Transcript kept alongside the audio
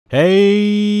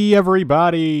Hey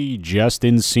everybody,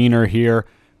 Justin Seener here,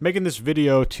 making this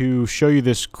video to show you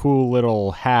this cool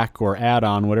little hack or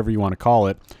add-on, whatever you want to call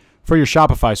it, for your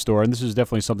Shopify store. And this is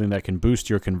definitely something that can boost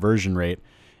your conversion rate.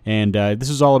 And this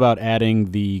is all about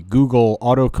adding the Google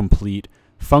Autocomplete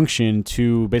function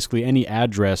to basically any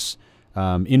address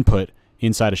input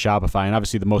inside of Shopify. And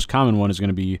obviously the most common one is going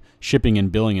to be shipping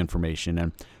and billing information.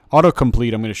 And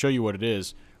autocomplete, I'm going to show you what it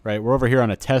is. Right, we're over here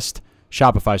on a test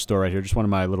Shopify store right here, just one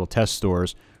of my little test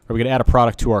stores, where we're going to add a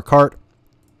product to our cart.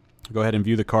 Go ahead and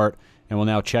view the cart, and we'll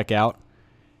now check out.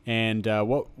 And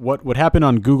what would happen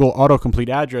on Google Autocomplete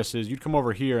Addresses, you'd come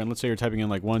over here, and let's say you're typing in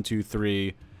like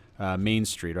 123 Main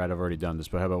Street, right? I've already done this,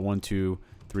 but how about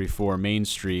 1234 Main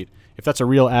Street? If that's a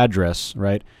real address,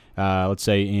 right? Let's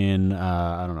say in,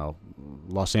 I don't know,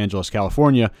 Los Angeles,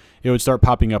 California, it would start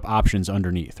popping up options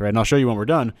underneath, right? And I'll show you when we're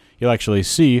done. You'll actually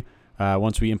see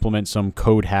once we implement some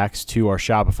code hacks to our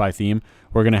Shopify theme,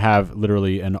 we're going to have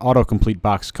literally an autocomplete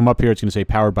box come up here. It's going to say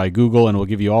powered by Google, and it will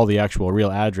give you all the actual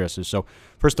real addresses. So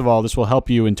first of all, this will help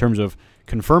you in terms of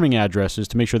confirming addresses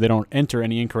to make sure they don't enter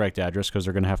any incorrect address, because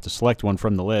they're going to have to select one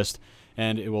from the list.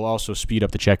 And it will also speed up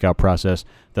the checkout process,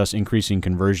 thus increasing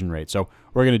conversion rate. So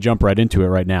we're going to jump right into it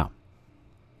right now.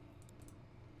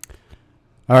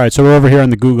 All right, so we're over here on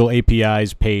the Google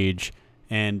APIs page.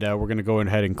 And we're going to go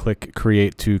ahead and click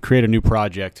Create to create a new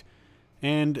project.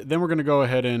 And then we're going to go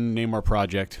ahead and name our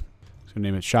project. So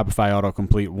name it Shopify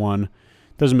Autocomplete 1.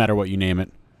 Doesn't matter what you name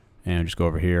it. And just go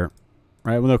over here.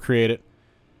 All right, we'll create it.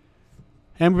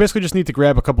 And we basically just need to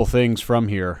grab a couple things from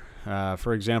here.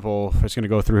 For example, it's going to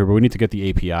go through here, but we need to get the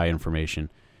API information.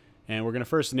 And we're going to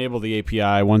first enable the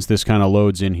API once this kind of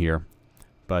loads in here.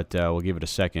 But we'll give it a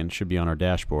second. It should be on our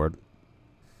dashboard.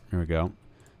 There we go.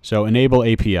 So enable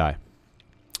API.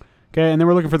 Okay, and then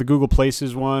we're looking for the Google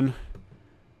Places one.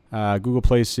 Google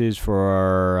Places for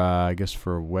our, I guess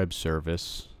for web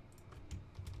service.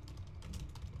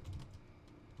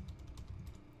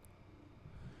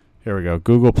 Here we go.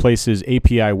 Google Places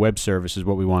API web service is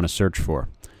what we want to search for.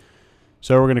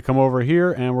 So we're going to come over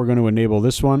here and we're going to enable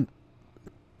this one.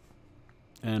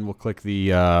 And we'll click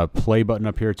the play button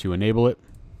up here to enable it.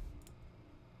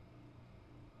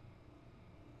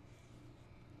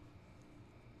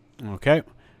 Okay.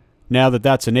 Now that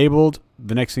that's enabled,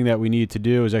 the next thing that we need to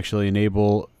do is actually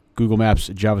enable Google Maps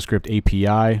JavaScript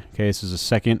API. Okay, this is a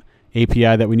second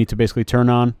API that we need to basically turn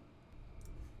on.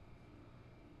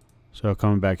 So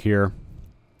coming back here,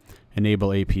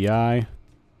 enable API,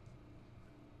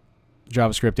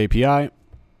 JavaScript API,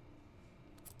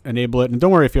 enable it. And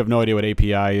don't worry if you have no idea what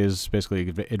API is. Basically,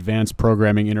 Advanced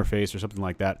Programming Interface or something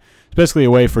like that. It's basically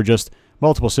a way for just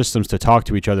multiple systems to talk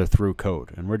to each other through code.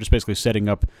 And we're just basically setting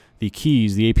up the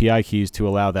keys, the API keys, to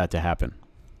allow that to happen.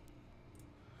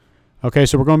 Okay,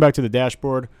 so we're going back to the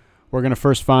dashboard. We're going to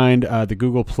first find the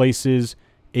Google Places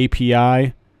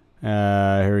API.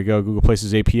 Here we go, Google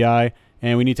Places API.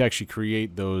 And we need to actually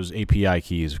create those API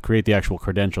keys, create the actual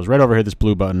credentials. Right over here, this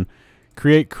blue button,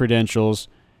 create credentials.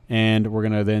 And we're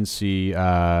going to then see,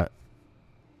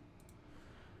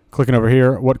 clicking over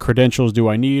here, what credentials do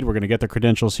I need? We're going to get the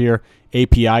credentials here.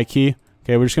 API key.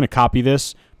 Okay, we're just going to copy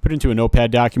this, put it into a notepad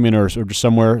document or just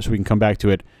somewhere so we can come back to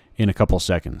it in a couple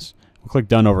seconds. We'll click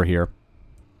Done over here.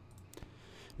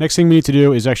 Next thing we need to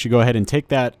do is actually go ahead and take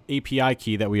that API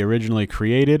key that we originally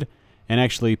created and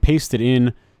actually paste it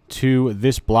in to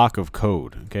this block of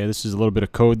code. Okay, this is a little bit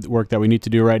of code work that we need to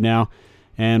do right now.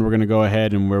 And we're going to go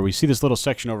ahead and where we see this little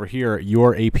section over here,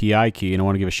 your API key, and I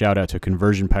want to give a shout out to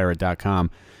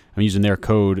conversionpirate.com. I'm using their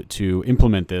code to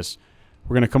implement this.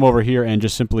 We're going to come over here and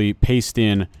just simply paste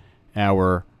in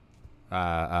our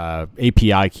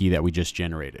API key that we just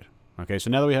generated. Okay, so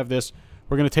now that we have this,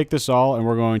 we're going to take this all and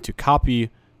we're going to copy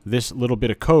this little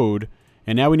bit of code.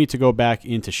 And now we need to go back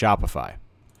into Shopify.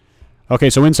 Okay,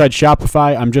 so inside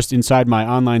Shopify, I'm just inside my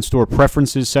online store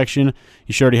preferences section.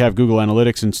 You should already have Google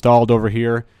Analytics installed over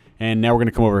here. And now we're going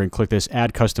to come over and click this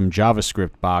Add Custom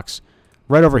Javascript box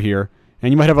right over here.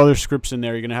 And you might have other scripts in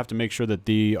there. You're going to have to make sure that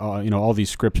the all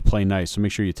these scripts play nice. So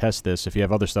make sure you test this if you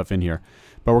have other stuff in here.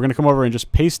 But we're going to come over and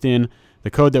just paste in the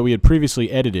code that we had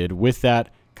previously edited with that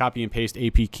copy and paste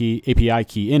API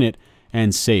key in it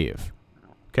and save.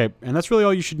 Okay, and that's really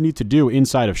all you should need to do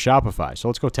inside of Shopify. So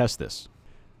let's go test this.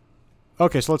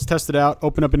 Okay, so let's test it out.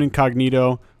 Open up an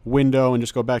incognito window and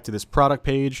just go back to this product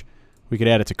page. We could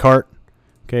add it to cart.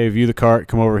 Okay, view the cart.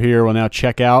 Come over here. We'll now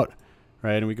check out.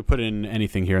 Right, and we could put in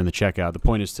anything here in the checkout. The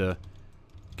point is to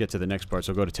get to the next part.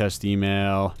 So go to test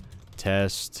email,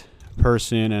 test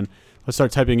person, and let's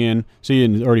start typing in. See,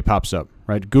 it already pops up,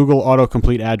 right? Google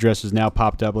Autocomplete Addresses now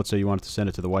popped up. Let's say you wanted to send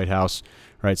it to the White House,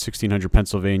 right? 1600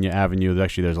 Pennsylvania Avenue.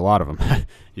 Actually, there's a lot of them,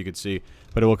 you could see.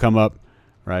 But it will come up,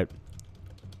 right?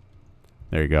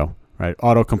 There you go, right?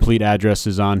 Autocomplete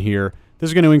addresses on here. This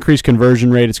is going to increase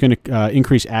conversion rate. It's going to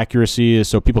increase accuracy,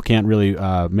 so people can't really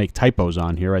make typos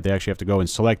on here, right? They actually have to go and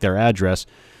select their address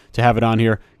to have it on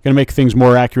here. Going to make things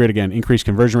more accurate. Again, increase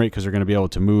conversion rate because they're going to be able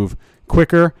to move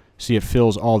quicker. See, it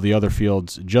fills all the other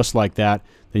fields just like that.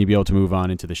 Then you'll be able to move on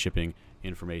into the shipping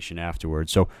information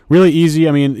afterwards. So really easy.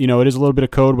 I mean, you know, it is a little bit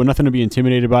of code, but nothing to be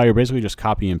intimidated by. You're basically just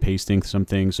copy and pasting some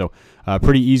things. So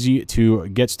pretty easy to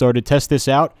get started. Test this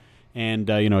out. And,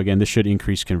 you know, again, this should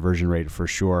increase conversion rate for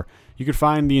sure. You can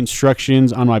find the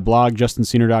instructions on my blog,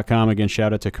 justinscener.com. Again,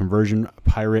 shout out to Conversion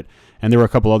Pirate. And there were a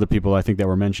couple other people I think that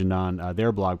were mentioned on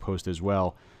their blog post as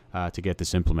well to get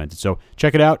this implemented. So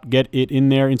check it out, get it in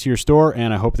there into your store,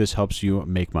 and I hope this helps you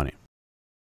make money.